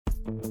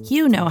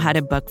You know how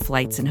to book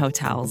flights and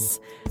hotels.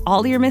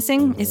 All you're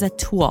missing is a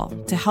tool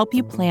to help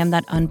you plan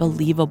that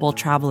unbelievable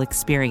travel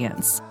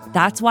experience.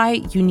 That's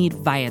why you need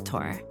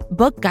Viator.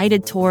 Book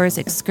guided tours,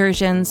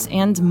 excursions,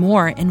 and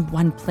more in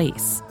one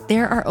place.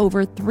 There are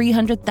over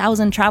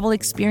 300,000 travel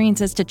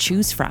experiences to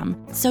choose from,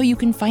 so you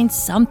can find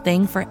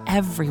something for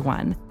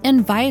everyone.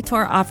 And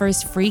Viator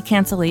offers free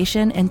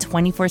cancellation and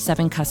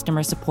 24/7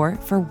 customer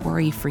support for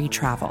worry-free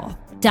travel.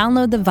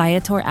 Download the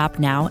Viator app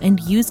now and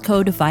use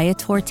code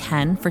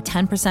Viator10 for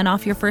 10%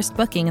 off your first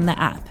booking in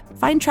the app.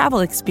 Find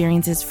travel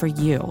experiences for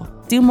you.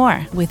 Do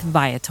more with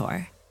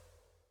Viator.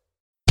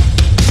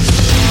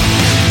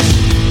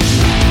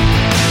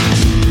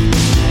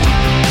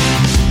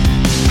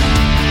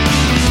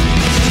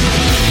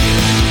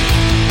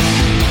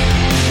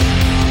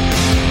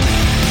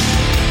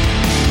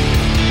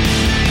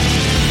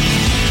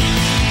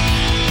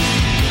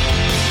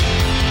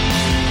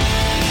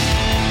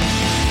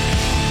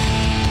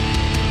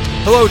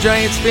 Hello,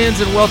 Giants fans,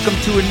 and welcome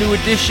to a new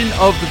edition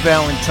of the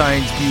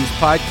Valentine's Views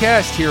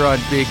podcast here on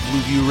Big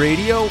Blue View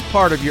Radio,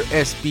 part of your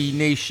SB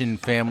Nation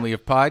family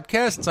of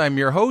podcasts. I'm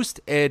your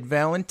host, Ed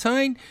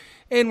Valentine,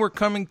 and we're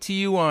coming to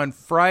you on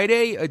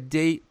Friday,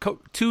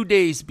 2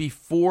 days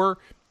before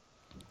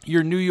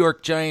your New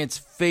York Giants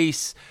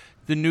face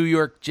the New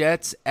York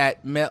Jets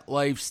at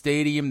MetLife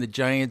Stadium. The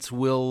Giants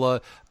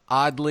will,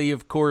 oddly,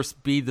 of course,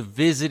 be the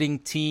visiting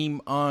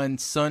team on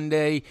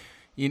Sunday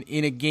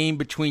in a game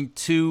between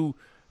two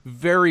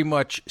very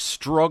much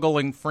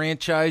struggling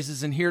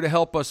franchises. And here to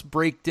help us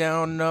break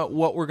down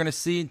what we're going to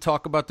see and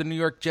talk about the New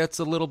York Jets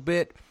a little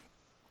bit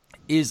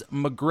is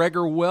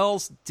McGregor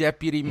Wells,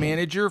 Deputy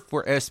Manager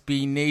for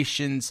SB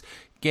Nation's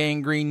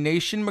Gang Green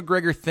Nation.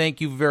 McGregor,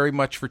 thank you very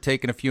much for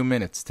taking a few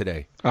minutes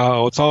today.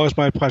 Oh, it's always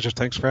my pleasure.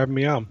 Thanks for having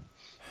me on.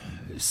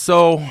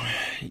 So,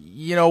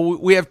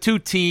 we have two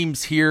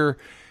teams here.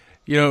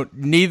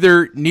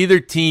 Neither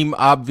team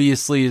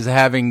obviously is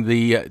having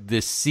the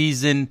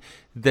season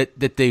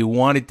that they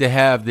wanted to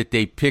have, that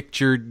they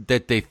pictured,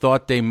 that they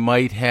thought they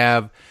might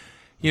have.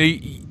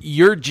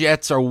 Your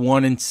Jets are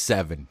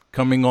 1-7,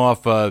 coming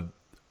off an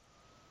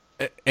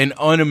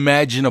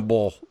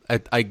unimaginable,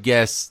 I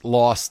guess,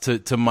 loss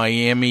to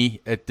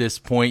Miami at this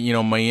point.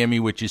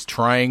 Miami, which is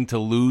trying to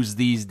lose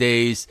these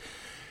days.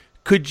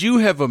 Could you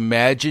have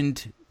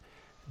imagined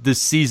the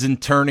season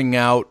turning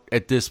out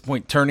this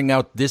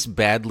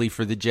badly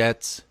for the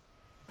Jets?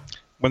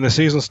 When the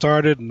season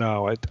started,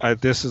 no.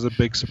 This is a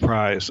big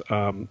surprise.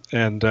 I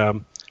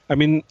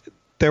mean,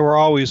 there were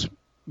always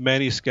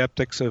many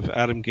skeptics of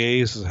Adam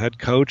Gase as head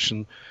coach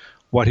and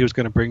what he was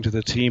going to bring to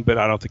the team, but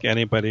I don't think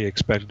anybody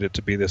expected it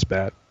to be this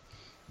bad.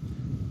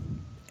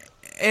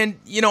 And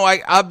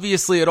I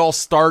obviously it all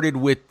started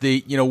with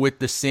the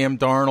Sam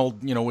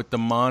Darnold, with the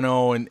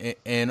mono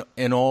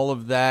and all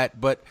of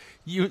that. But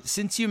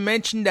since you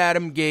mentioned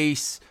Adam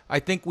Gase, I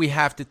think we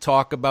have to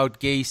talk about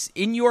Gase.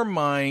 In your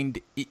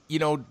mind,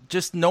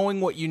 just knowing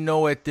what you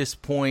know at this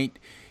point,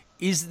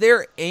 is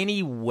there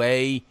any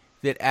way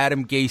that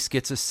Adam Gase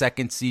gets a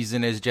second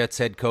season as Jets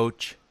head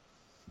coach?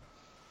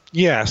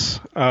 Yes.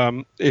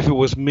 If it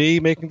was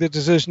me making the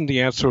decision,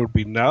 the answer would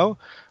be no.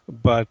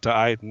 But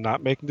I'm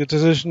not making the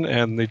decision,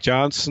 and the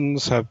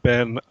Johnsons have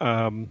been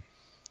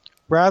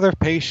rather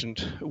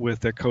patient with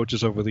their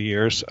coaches over the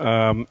years.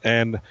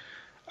 And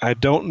I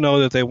don't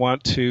know that they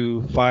want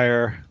to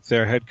fire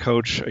their head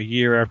coach a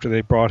year after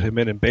they brought him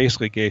in and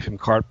basically gave him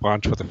carte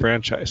blanche with the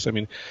franchise. I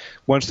mean,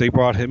 once they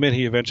brought him in,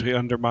 he eventually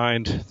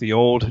undermined the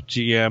old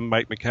GM,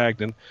 Mike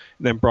Maccagnan, and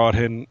then brought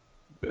in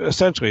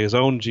essentially his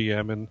own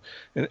GM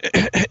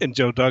and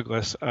Joe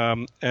Douglas,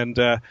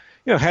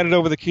 handed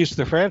over the keys to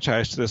the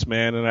franchise to this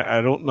man. And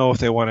I don't know if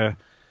they want to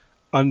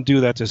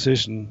undo that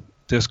decision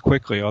this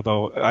quickly,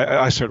 although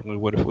I certainly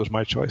would if it was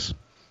my choice.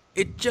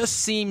 It just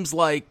seems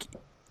like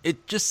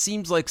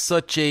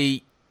such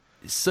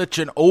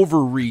an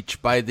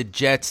overreach by the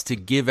Jets to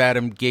give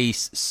Adam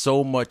Gase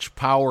so much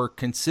power,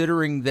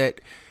 considering that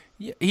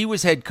he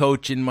was head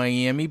coach in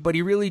Miami, but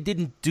he really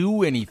didn't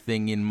do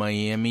anything in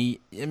Miami.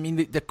 I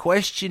mean, the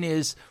question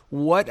is,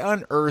 what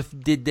on earth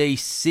did they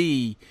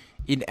see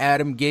in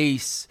Adam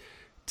Gase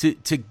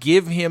to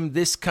give him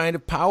this kind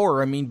of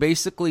power? I mean,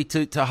 basically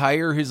to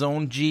hire his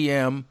own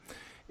GM,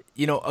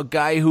 a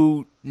guy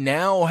who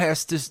now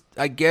has to,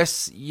 I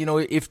guess,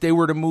 if they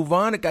were to move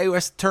on, a guy who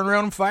has to turn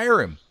around and fire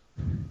him.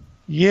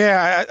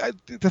 Yeah,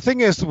 the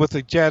thing is with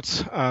the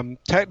Jets,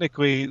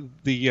 technically,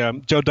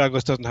 the Joe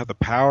Douglas doesn't have the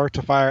power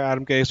to fire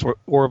Adam Gase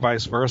or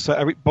vice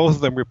versa. Both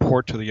of them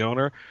report to the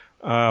owner,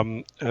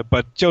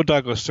 but Joe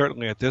Douglas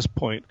certainly at this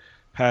point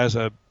has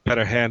a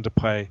better hand to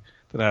play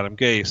than Adam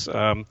Gase.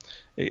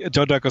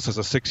 Joe Douglas has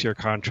a 6-year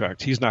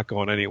contract. He's not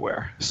going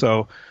anywhere.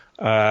 So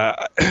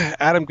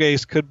Adam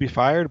Gase could be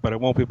fired, but it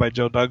won't be by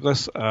Joe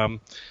Douglas.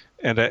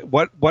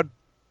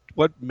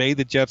 What made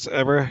the Jets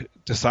ever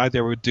decide they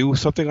would do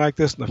something like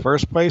this in the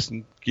first place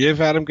and give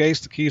Adam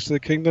Gase the keys to the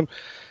kingdom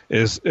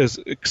is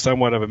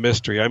somewhat of a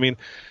mystery. I mean,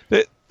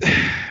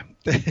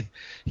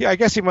 I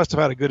guess he must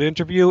have had a good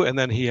interview, and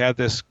then he had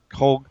this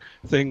whole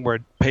thing where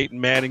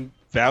Peyton Manning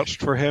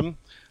vouched for him.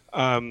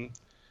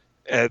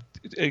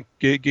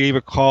 Gave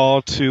a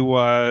call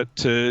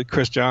to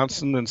Chris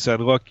Johnson and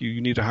said, "Look, you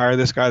need to hire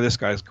this guy. This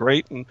guy's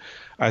great." And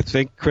I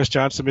think Chris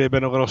Johnson may have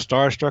been a little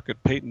starstruck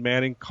at Peyton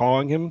Manning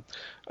calling him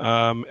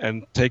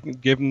and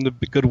give him the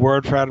good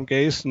word for Adam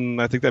Gase,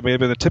 and I think that may have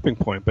been a tipping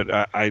point. But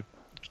I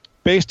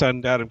based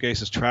on Adam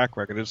Gase's track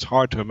record, it's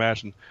hard to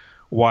imagine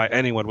why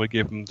anyone would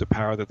give him the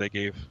power that they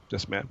gave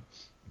this man.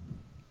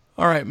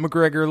 All right,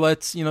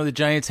 McGregor, the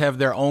Giants have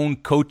their own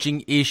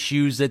coaching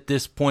issues at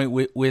this point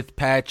with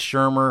Pat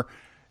Shurmur.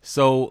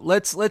 So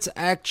let's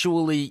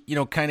actually,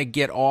 kind of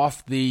get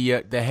off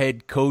the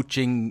head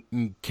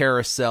coaching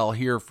carousel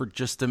here for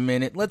just a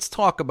minute. Let's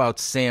talk about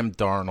Sam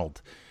Darnold.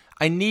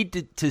 I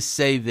need to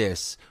say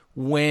this.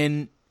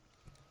 When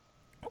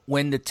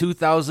the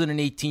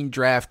 2018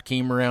 draft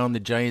came around, the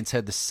Giants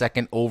had the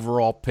second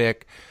overall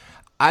pick.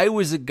 I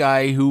was a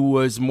guy who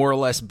was more or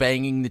less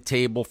banging the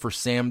table for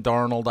Sam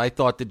Darnold. I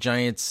thought the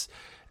Giants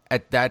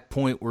at that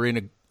point were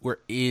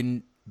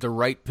in the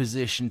right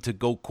position to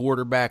go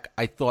quarterback.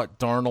 I thought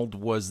Darnold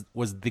was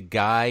the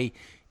guy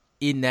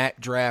in that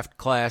draft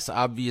class.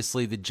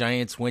 Obviously, the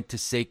Giants went to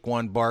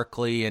Saquon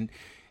Barkley, and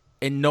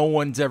no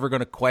one's ever going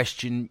to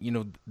question,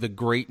 the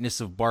greatness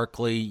of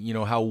Barkley,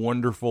 how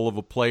wonderful of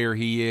a player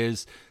he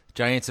is. The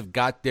Giants have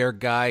got their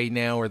guy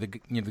now, or the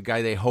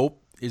guy they hope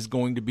is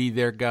going to be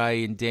their guy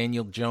in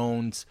Daniel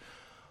Jones.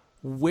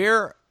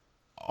 Where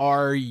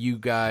are you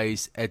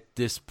guys at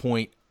this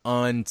point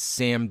on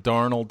Sam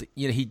Darnold?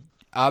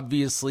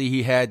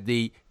 He had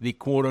the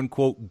quote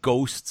unquote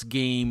ghosts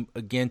game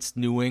against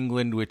New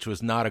England, which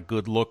was not a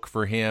good look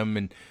for him,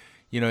 and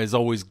is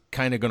always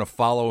kind of going to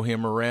follow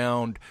him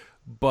around.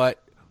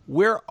 But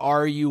where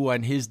are you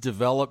on his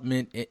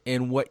development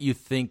and what you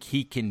think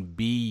he can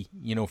be,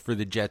 for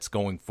the Jets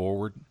going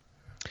forward?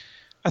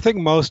 I think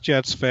most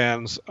Jets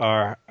fans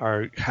are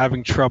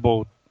having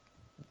trouble,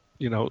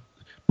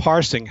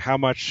 parsing how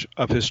much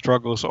of his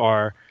struggles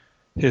are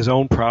his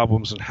own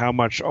problems and how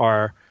much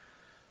are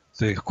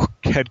the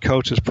head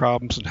coach's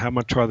problems and how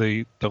much are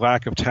the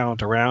lack of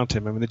talent around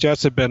him. I mean, the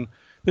Jets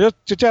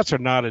are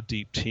not a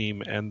deep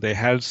team, and they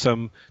had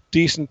some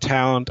decent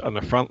talent on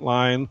the front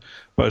line,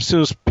 but as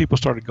soon as people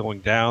started going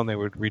down, they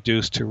were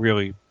reduced to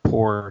really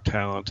poor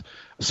talent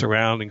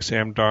surrounding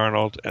Sam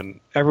Darnold, and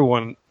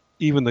everyone,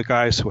 even the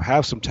guys who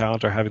have some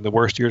talent, are having the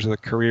worst years of their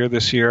career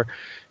this year.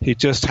 He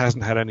just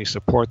hasn't had any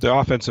support. The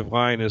offensive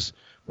line is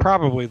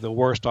probably the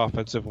worst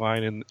offensive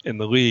line in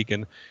the league,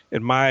 and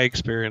in my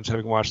experience,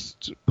 having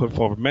watched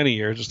football for many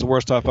years, it's the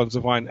worst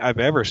offensive line I've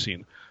ever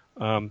seen.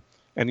 And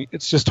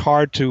it's just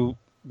hard to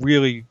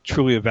really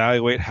truly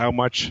evaluate how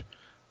much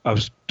of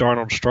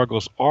Darnold's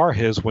struggles are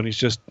his when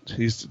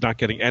he's not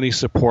getting any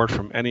support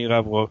from any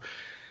level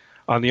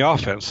on the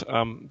offense.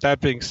 That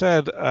being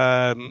said,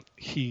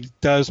 he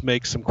does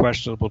make some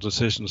questionable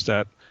decisions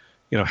that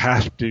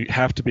have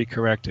to be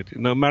corrected.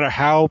 No matter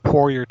how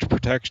poor your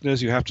protection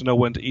is, you have to know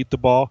when to eat the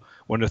ball,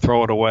 when to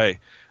throw it away.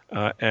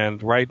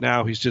 And right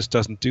now, he just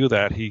doesn't do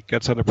that. He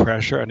gets under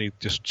pressure and he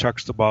just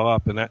chucks the ball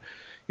up, and that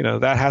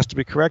has to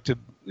be corrected,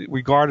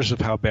 regardless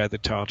of how bad the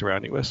talent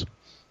around you is.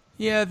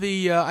 Yeah,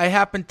 I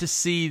happened to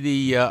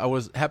see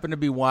happened to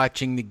be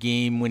watching the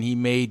game when he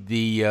made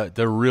the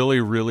really,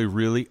 really,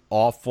 really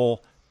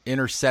awful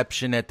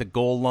interception at the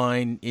goal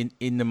line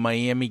in the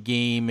Miami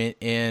game,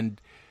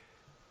 and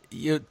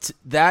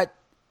that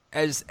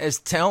as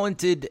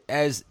talented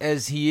as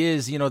he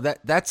is,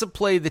 that's a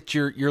play that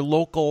your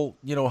local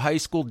high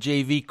school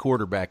JV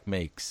quarterback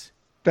makes.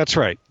 That's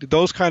right.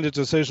 Those kinds of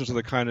decisions are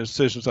the kind of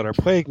decisions that are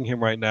plaguing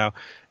him right now.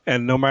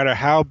 And no matter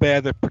how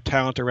bad the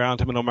talent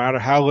around him, and no matter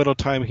how little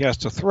time he has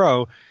to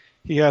throw,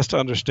 he has to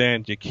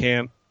understand you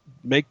can't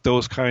make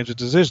those kinds of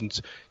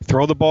decisions.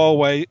 Throw the ball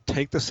away,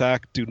 take the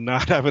sack, do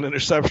not have an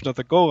interception at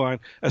the goal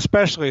line,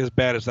 especially as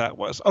bad as that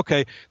was.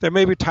 Okay, there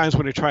may be times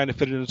when you're trying to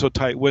fit it into a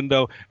tight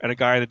window and a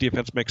guy in the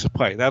defense makes a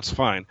play. That's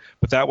fine.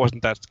 But that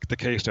wasn't the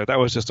case there. That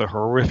was just a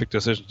horrific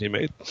decision he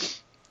made.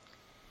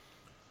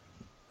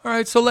 All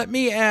right, so let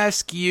me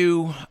ask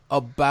you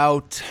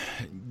about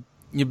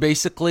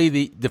basically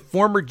the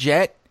former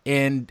Jet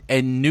and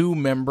new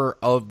member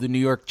of the New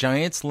York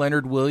Giants,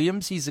 Leonard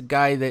Williams. He's a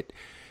guy that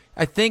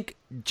I think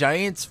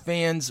Giants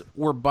fans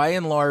were by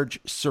and large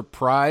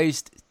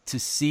surprised to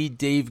see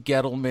Dave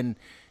Gettleman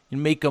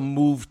make a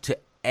move to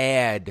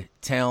add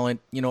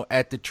talent,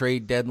 at the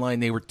trade deadline.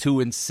 They were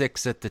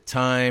 2-6 at the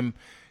time.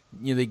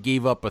 They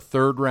gave up a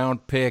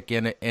third-round pick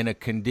and a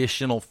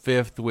conditional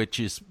fifth, which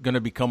is going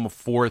to become a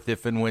fourth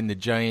if and when the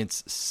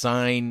Giants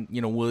sign,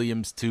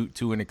 Williams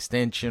to an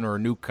extension or a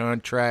new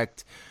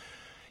contract.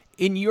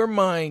 In your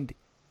mind,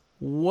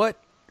 what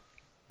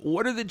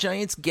are the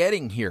Giants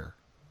getting here?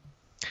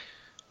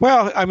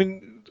 Well, I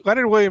mean,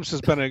 Leonard Williams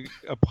has been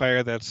a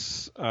player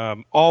that's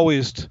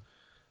always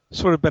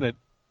sort of been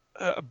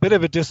a bit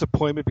of a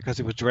disappointment because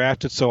he was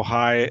drafted so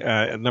high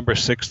at number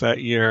 6 that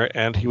year,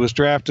 and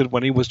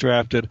when he was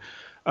drafted,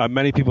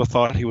 many people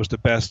thought he was the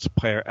best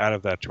player out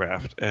of that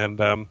draft.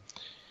 And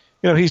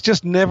he's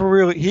just never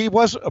really – he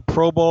was a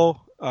Pro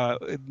Bowl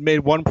Made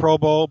one Pro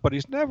Bowl, but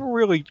he's never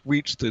really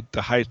reached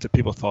the heights that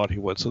people thought he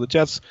would. So the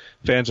Jets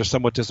fans are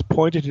somewhat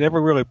disappointed. He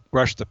never really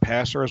rushed the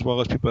passer as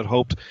well as people had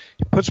hoped.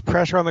 He puts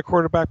pressure on the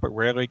quarterback, but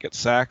rarely gets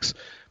sacks.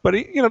 But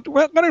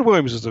Leonard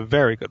Williams is a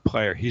very good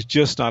player. He's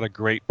just not a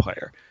great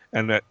player.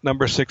 And at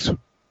number 6,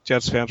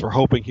 Jets fans were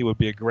hoping he would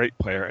be a great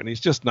player, and he's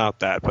just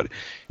not that. But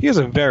he is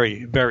a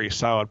very, very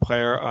solid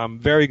player.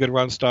 Very good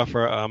run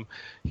stuffer.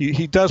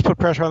 He does put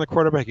pressure on the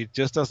quarterback. He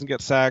just doesn't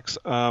get sacks.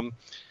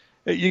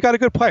 You got a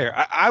good player.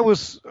 I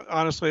was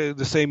honestly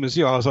the same as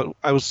you.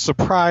 I was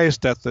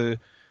surprised that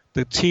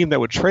the team that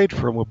would trade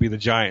for him would be the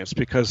Giants,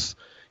 because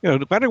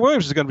Leonard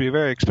Williams is going to be a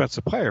very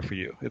expensive player for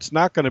you. It's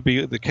not going to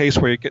be the case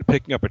where you're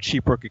picking up a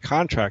cheap rookie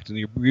contract and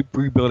you're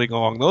rebuilding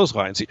along those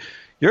lines.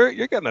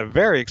 You're getting a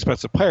very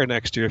expensive player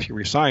next year if you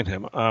re-sign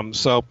him.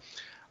 So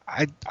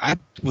I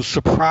was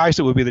surprised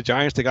it would be the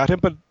Giants that got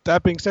him. But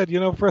that being said,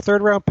 for a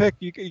third-round pick,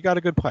 you got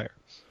a good player.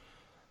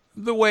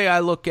 The way I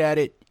look at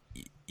it,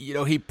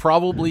 he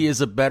probably is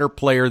a better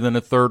player than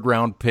a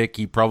third-round pick.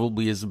 He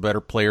probably is a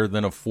better player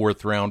than a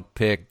fourth-round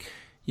pick.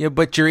 Yeah,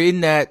 but you're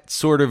in that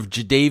sort of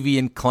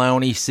Jadeveon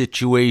Clowney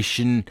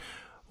situation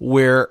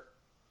where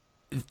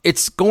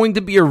it's going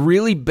to be a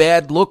really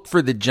bad look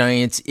for the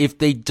Giants if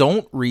they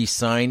don't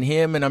re-sign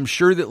him, and I'm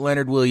sure that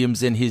Leonard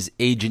Williams and his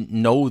agent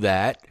know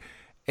that,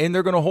 and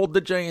they're going to hold the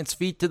Giants'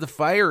 feet to the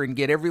fire and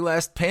get every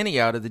last penny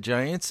out of the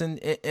Giants,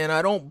 and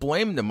I don't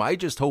blame them. I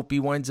just hope he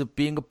winds up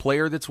being a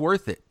player that's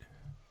worth it.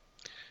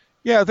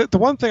 Yeah, the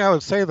one thing I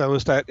would say, though,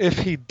 is that if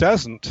he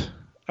doesn't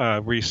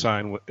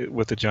re-sign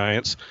with the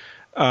Giants,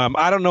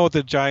 I don't know what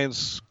the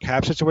Giants'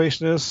 cap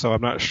situation is, so I'm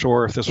not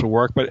sure if this will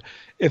work. But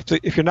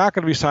if you're not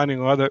going to be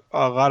signing a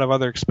lot of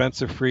other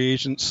expensive free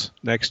agents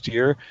next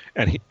year,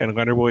 and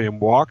Leonard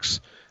Williams walks,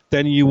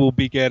 then you will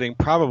be getting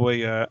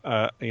probably a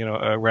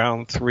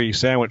round 3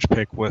 sandwich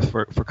pick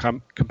for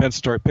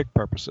compensatory pick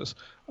purposes.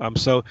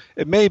 So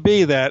it may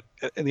be that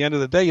in the end of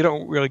the day you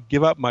don't really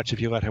give up much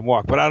if you let him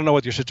walk. But I don't know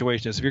what your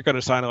situation is. If you're going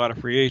to sign a lot of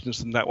free agents,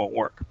 then that won't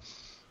work.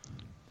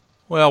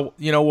 Well,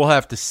 we'll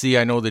have to see.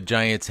 I know the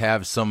Giants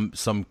have some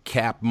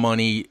cap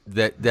money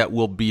that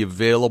will be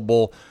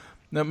available.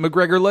 Now,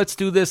 McGregor, let's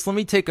do this. Let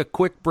me take a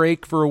quick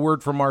break for a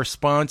word from our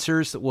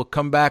sponsors. We'll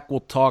come back.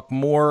 We'll talk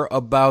more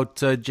about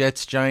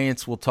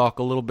Jets-Giants. We'll talk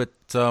a little bit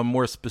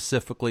more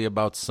specifically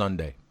about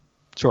Sunday.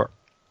 Sure.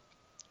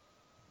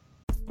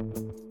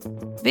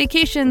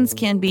 Vacations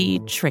can be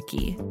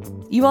tricky.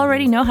 You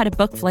already know how to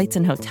book flights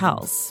and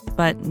hotels,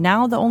 but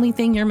now the only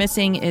thing you're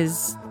missing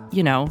is,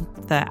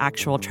 the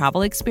actual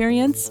travel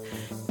experience.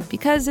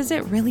 Because is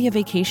it really a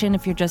vacation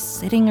if you're just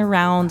sitting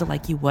around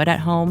like you would at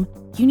home?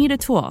 You need a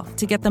tool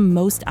to get the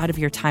most out of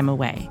your time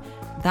away.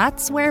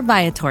 That's where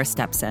Viator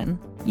steps in.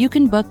 You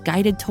can book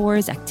guided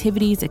tours,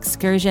 activities,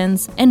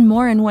 excursions, and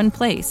more in one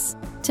place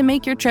to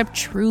make your trip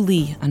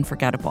truly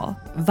unforgettable.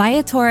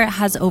 Viator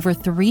has over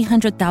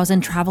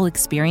 300,000 travel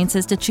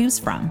experiences to choose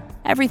from.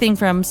 Everything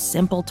from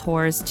simple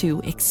tours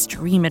to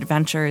extreme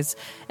adventures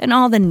and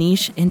all the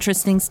niche,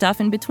 interesting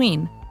stuff in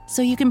between.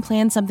 So you can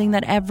plan something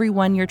that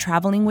everyone you're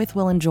traveling with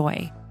will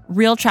enjoy.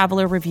 Real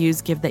traveler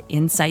reviews give the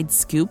inside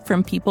scoop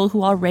from people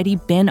who already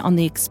been on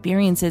the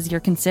experiences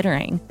you're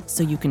considering,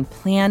 so you can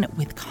plan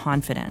with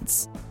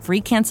confidence. Free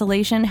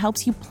cancellation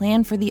helps you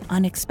plan for the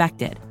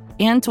unexpected.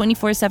 And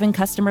 24/7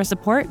 customer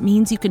support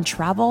means you can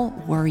travel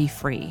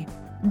worry-free.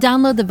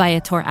 Download the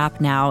Viator app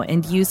now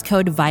and use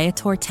code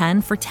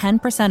Viator10 for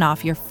 10%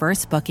 off your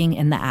first booking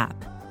in the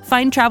app.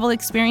 Find travel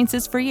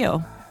experiences for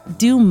you.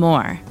 Do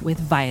more with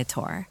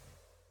Viator.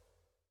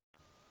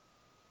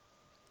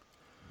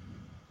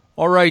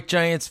 All right,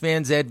 Giants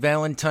fans, Ed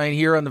Valentine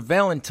here on the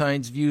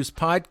Valentine's Views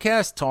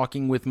podcast,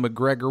 talking with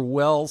McGregor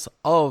Wells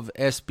of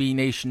SB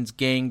Nation's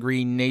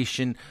Gangrene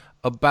Nation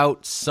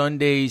about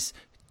Sunday's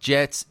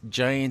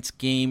Jets-Giants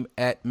game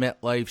at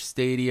MetLife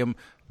Stadium.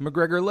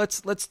 McGregor,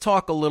 let's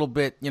talk a little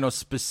bit,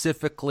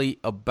 specifically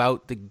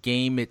about the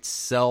game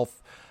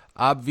itself.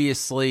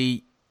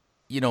 Obviously,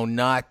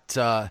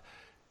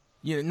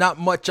 not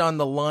much on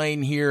the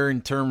line here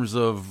in terms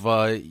of,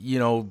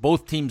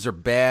 both teams are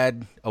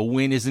bad. A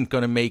win isn't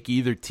going to make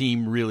either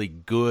team really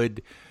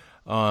good.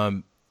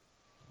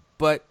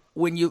 But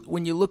when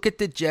you look at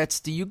the Jets,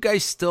 do you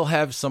guys still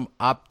have some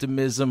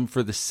optimism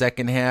for the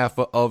second half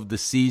of the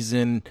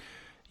season?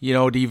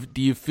 Do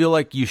you feel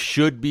like you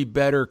should be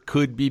better,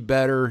 could be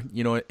better,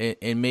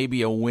 and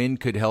maybe a win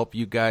could help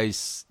you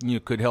guys,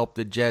 could help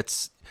the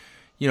Jets,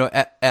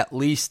 at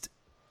least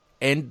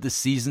end the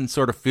season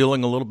sort of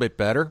feeling a little bit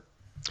better?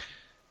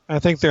 I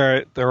think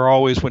there are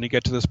always, when you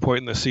get to this point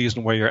in the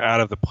season where you're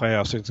out of the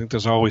playoffs, I think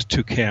there's always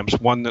two camps.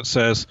 One that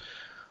says,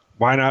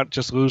 why not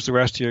just lose the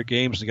rest of your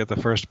games and get the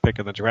first pick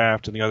in the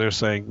draft? And the other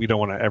saying, we don't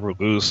want to ever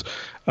lose.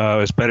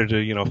 It's better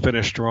to,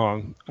 finish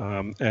strong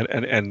and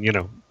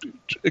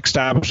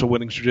establish a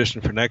winning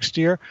tradition for next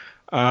year.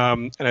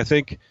 And I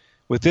think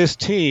with this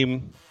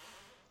team,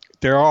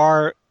 there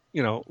are,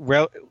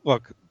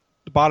 look,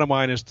 the bottom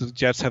line is the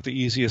Jets have the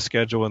easiest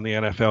schedule in the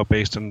NFL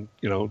based on,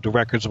 the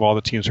records of all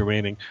the teams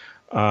remaining.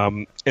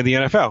 in the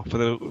NFL for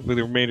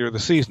the remainder of the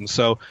season.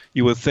 So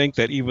you would think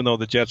that even though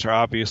the Jets are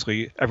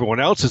obviously everyone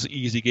else's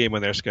easy game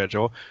on their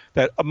schedule,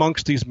 that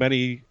amongst these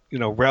many,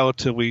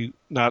 relatively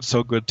not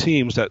so good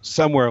teams, that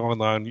somewhere along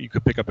the line you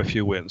could pick up a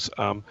few wins.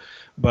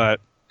 But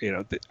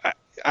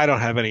I don't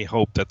have any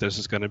hope that this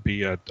is going to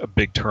be a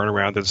big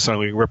turnaround that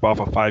suddenly rip off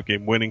a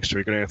 5-game winning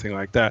streak or anything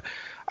like that.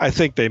 I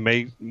think they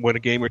may win a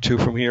game or two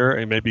from here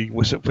and maybe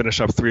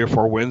finish up 3 or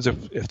 4 wins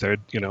if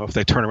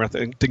they turn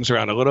around things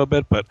around a little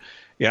bit. But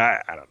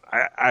yeah,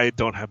 I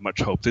don't have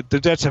much hope. The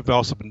Jets have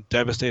also been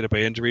devastated by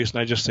injuries, and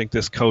I just think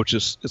this coach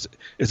is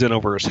in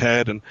over his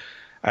head, and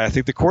I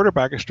think the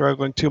quarterback is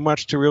struggling too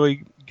much to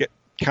really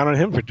count on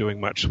him for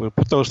doing much. We'll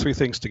put those 3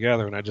 things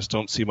together, and I just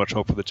don't see much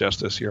hope for the Jets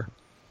this year.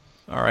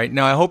 All right.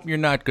 Now, I hope you're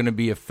not going to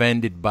be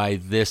offended by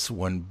this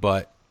one,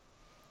 but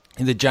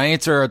the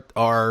Giants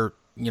are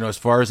as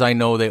far as I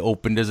know, they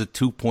opened as a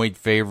 2-point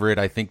favorite.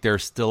 I think they're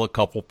still a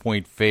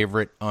couple-point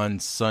favorite on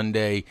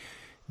Sunday.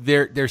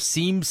 There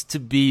seems to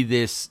be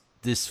this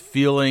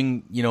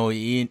feeling,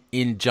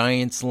 in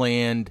Giants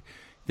land.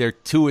 They're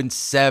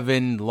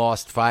 2-7,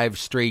 lost 5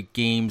 straight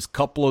games.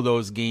 Couple of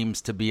those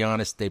games, to be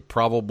honest, they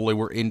probably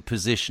were in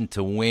position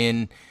to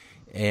win,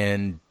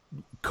 and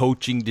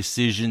coaching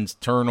decisions,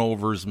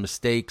 turnovers,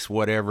 mistakes,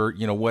 whatever,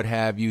 what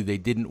have you, they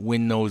didn't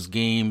win those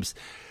games.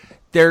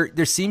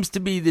 There seems to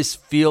be this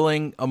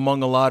feeling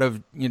among a lot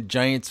of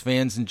Giants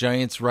fans and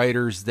Giants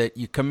writers that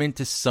you come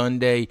into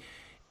Sunday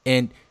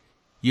and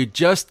you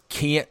just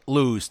can't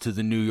lose to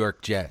the New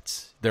York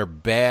Jets. They're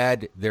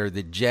bad. They're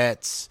the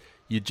Jets.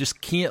 You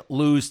just can't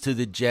lose to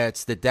the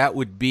Jets. That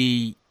would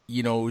be,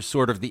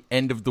 sort of the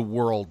end of the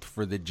world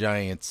for the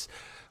Giants.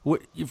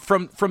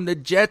 From the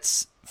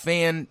Jets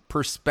fan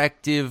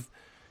perspective,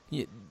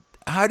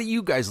 how do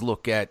you guys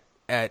look at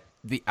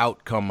the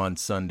outcome on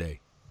Sunday?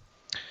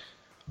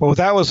 Well,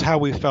 that was how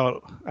we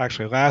felt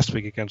actually last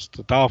week against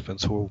the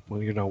Dolphins, who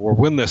were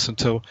winless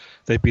until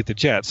they beat the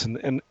Jets.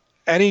 And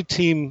any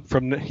team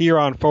from here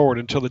on forward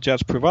until the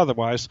Jets prove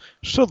otherwise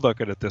should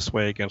look at it this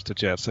way against the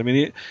Jets. I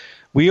mean,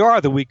 we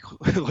are the weak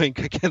link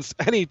against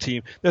any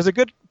team. There's a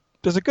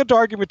good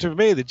argument to be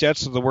made. The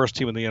Jets are the worst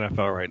team in the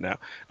NFL right now.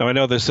 Now, I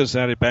know the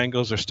Cincinnati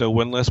Bengals are still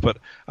winless, but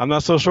I'm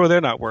not so sure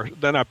they're not worse.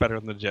 They're not better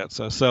than the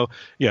Jets. So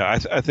yeah,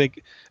 I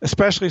think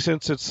especially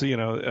since it's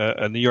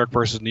a New York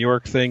versus New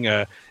York thing,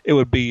 it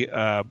would be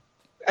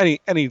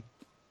any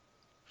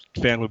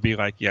fan would be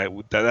like, yeah,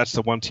 that's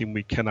the one team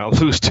we cannot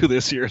lose to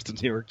this year is the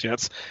New York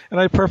Jets, and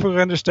I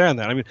perfectly understand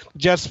that. I mean, the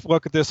Jets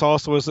look at this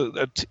also as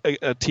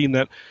a team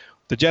that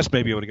the Jets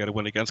may be able to get a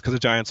win against because the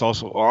Giants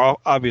also are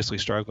obviously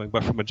struggling.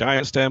 But from a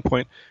Giants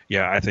standpoint,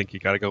 yeah, I think you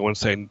got to go and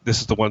say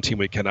this is the one team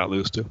we cannot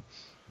lose to.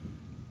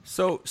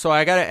 So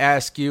I got to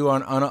ask you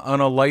on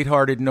a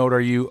lighthearted note,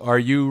 are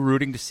you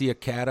rooting to see a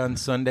cat on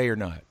Sunday or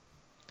not?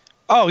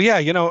 Oh yeah,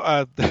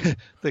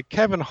 the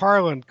Kevin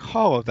Harlan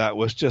call of that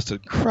was just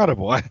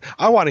incredible.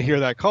 I want to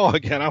hear that call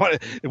again.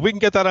 If we can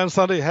get that on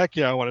Sunday, heck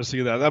yeah, I want to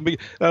see that.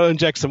 That'll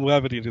inject some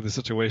levity into the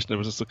situation. It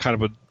was just kind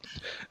of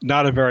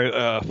not a very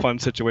fun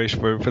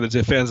situation for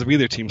the fans of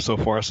either team so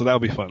far. So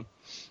that'll be fun.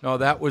 No,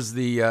 that was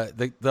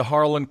the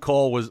Harlan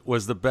call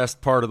was the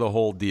best part of the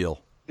whole deal.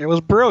 It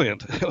was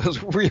brilliant. It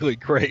was really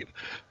great.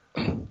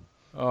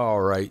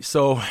 All right,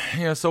 so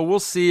we'll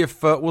see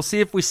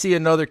if we see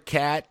another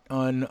cat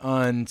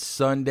on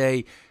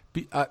Sunday.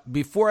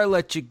 Before I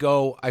let you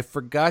go, I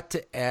forgot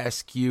to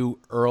ask you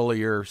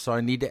earlier, so I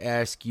need to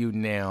ask you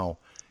now.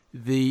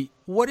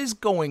 What is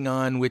going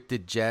on with the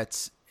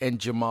Jets and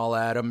Jamal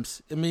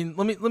Adams? I mean,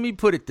 let me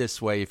put it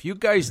this way: if you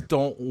guys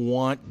don't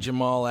want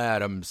Jamal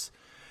Adams,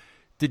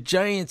 the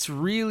Giants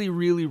really,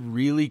 really,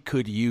 really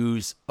could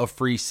use a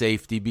free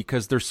safety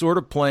because they're sort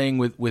of playing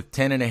with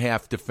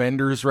 10.5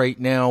 defenders right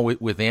now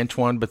with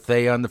Antoine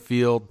Bethea on the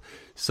field.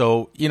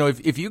 So,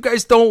 if you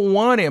guys don't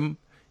want him,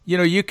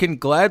 you can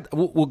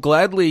we'll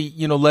gladly,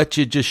 let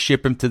you just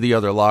ship him to the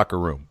other locker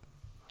room.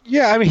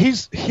 Yeah, I mean,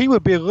 he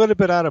would be a little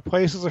bit out of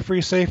place as a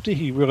free safety.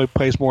 He really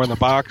plays more in the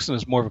box and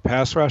is more of a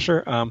pass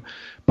rusher.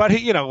 But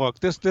he, look,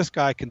 this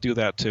guy can do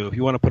that too. If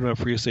you want to put him in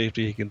free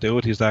safety, he can do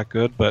it. He's that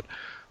good. But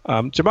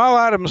Jamal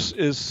Adams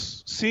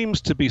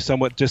seems to be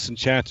somewhat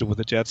disenchanted with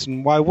the Jets,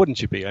 and why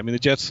wouldn't you be? I mean, the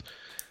Jets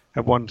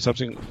have won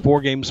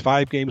 4 games,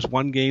 5 games,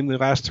 1 game in the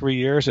last 3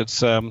 years.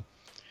 It's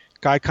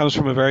guy comes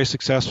from a very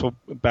successful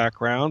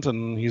background,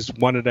 and he's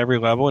won at every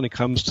level, and he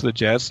comes to the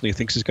Jets, and he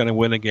thinks he's going to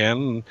win again.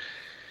 And,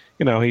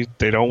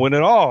 they don't win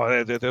at all.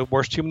 They're the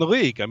worst team in the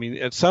league. I mean,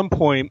 at some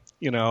point,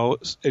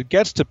 it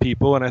gets to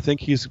people, and I think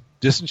he's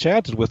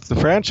disenchanted with the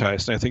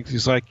franchise. And I think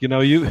he's like,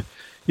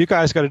 you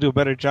guys got to do a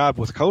better job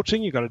with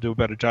coaching. You got to do a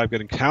better job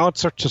getting talent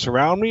to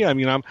surround me. I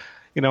mean, I'm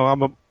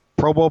a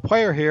Pro Bowl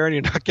player here, and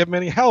you're not giving me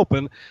any help.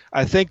 And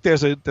I think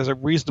there's a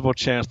reasonable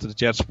chance that the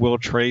Jets will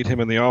trade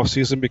him in the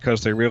offseason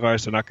because they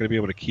realize they're not going to be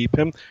able to keep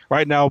him.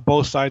 Right now,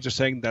 both sides are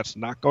saying that's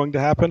not going to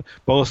happen.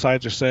 Both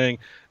sides are saying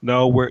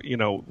no,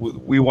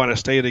 we want to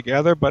stay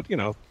together. But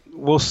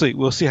we'll see.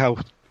 We'll see how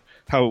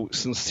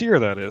sincere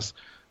that is.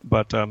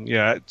 But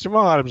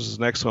Jamal Adams is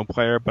an excellent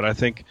player, but I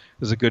think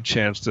there's a good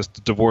chance this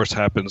divorce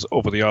happens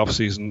over the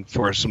offseason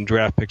for some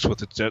draft picks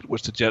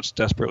which the Jets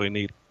desperately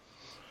need.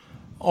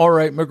 All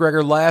right,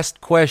 McGregor,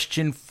 last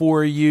question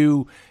for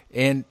you.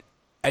 And,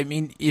 I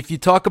mean, if you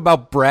talk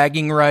about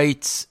bragging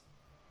rights,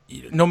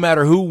 no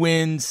matter who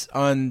wins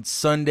on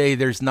Sunday,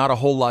 there's not a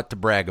whole lot to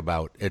brag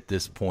about at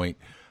this point.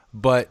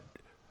 But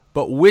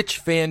which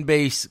fan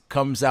base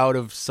comes out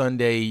of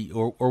Sunday,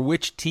 or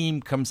which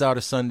team comes out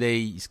of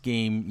Sunday's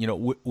game,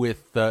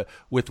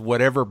 with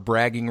whatever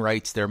bragging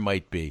rights there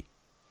might be?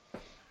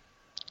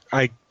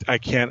 I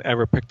can't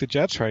ever pick the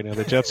Jets right now.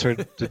 The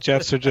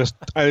Jets are just.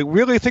 I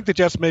really think the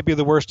Jets may be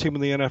the worst team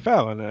in the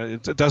NFL,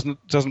 and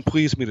it doesn't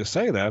please me to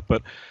say that.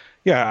 But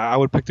yeah, I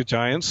would pick the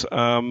Giants.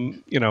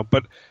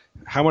 But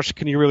how much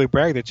can you really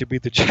brag that you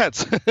beat the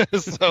Jets?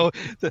 So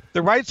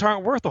the rights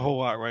aren't worth a whole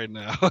lot right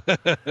now.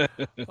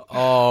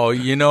 Oh,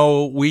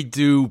 we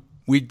do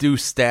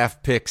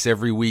staff picks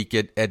every week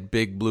at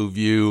Big Blue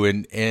View,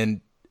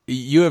 and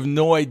you have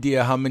no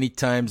idea how many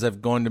times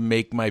I've gone to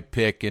make my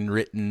pick and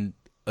written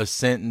a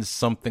sentence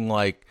something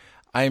like,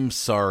 "I'm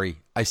sorry,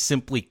 I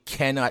simply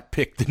cannot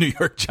pick the New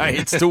York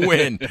Giants to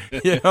win."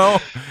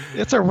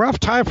 It's a rough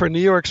time for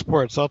New York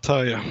sports, I'll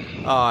tell you.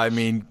 I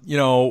mean,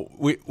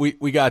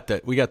 we got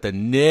the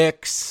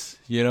Knicks,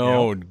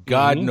 and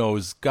God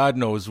knows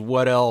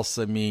what else.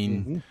 I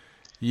mean,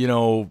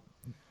 and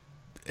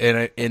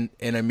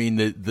I mean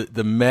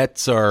the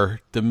Mets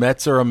are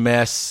a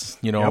mess,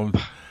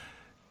 and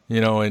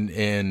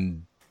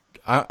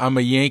I'm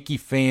a Yankee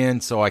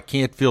fan, so I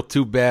can't feel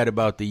too bad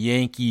about the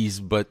Yankees,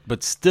 but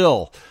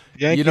still,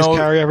 Yankees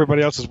carry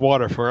everybody else's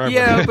water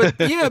forever.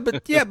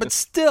 But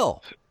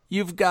still,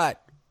 you've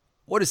got,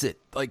 what is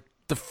it, like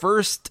the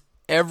first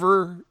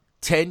ever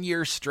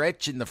 10-year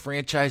stretch in the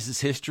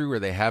franchise's history where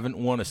they haven't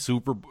won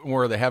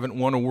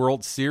a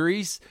World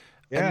Series.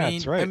 Yeah,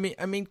 that's right.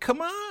 I mean,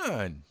 come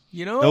on.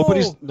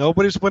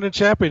 Nobody's winning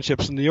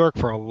championships in New York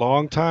for a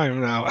long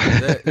time now.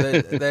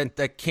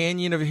 that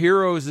Canyon of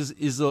Heroes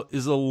is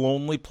a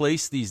lonely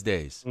place these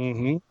days.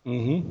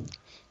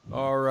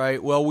 All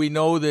right. Well, we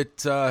know that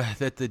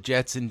the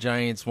Jets and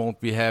Giants won't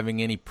be having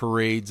any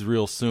parades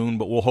real soon,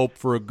 but we'll hope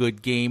for a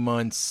good game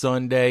on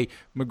Sunday.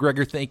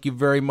 McGregor, thank you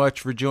very much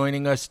for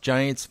joining us.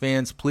 Giants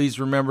fans, please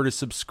remember to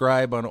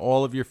subscribe on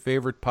all of your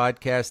favorite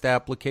podcast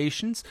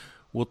applications.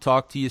 We'll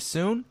talk to you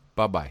soon.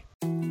 Bye-bye.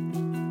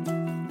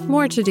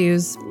 More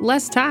to-dos,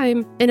 less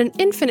time, and an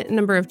infinite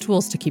number of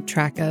tools to keep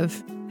track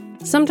of.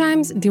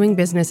 Sometimes doing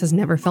business has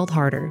never felt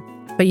harder,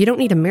 but you don't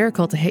need a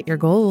miracle to hit your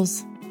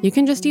goals. You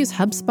can just use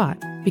HubSpot,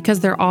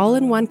 because their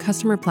all-in-one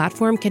customer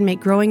platform can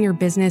make growing your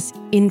business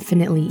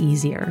infinitely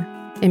easier.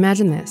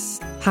 Imagine this: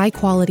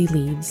 high-quality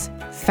leads,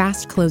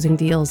 fast closing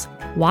deals,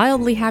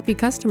 wildly happy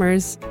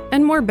customers,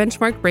 and more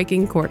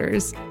benchmark-breaking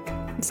quarters.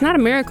 It's not a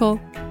miracle,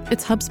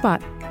 it's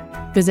HubSpot.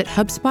 Visit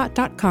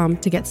HubSpot.com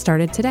to get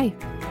started today.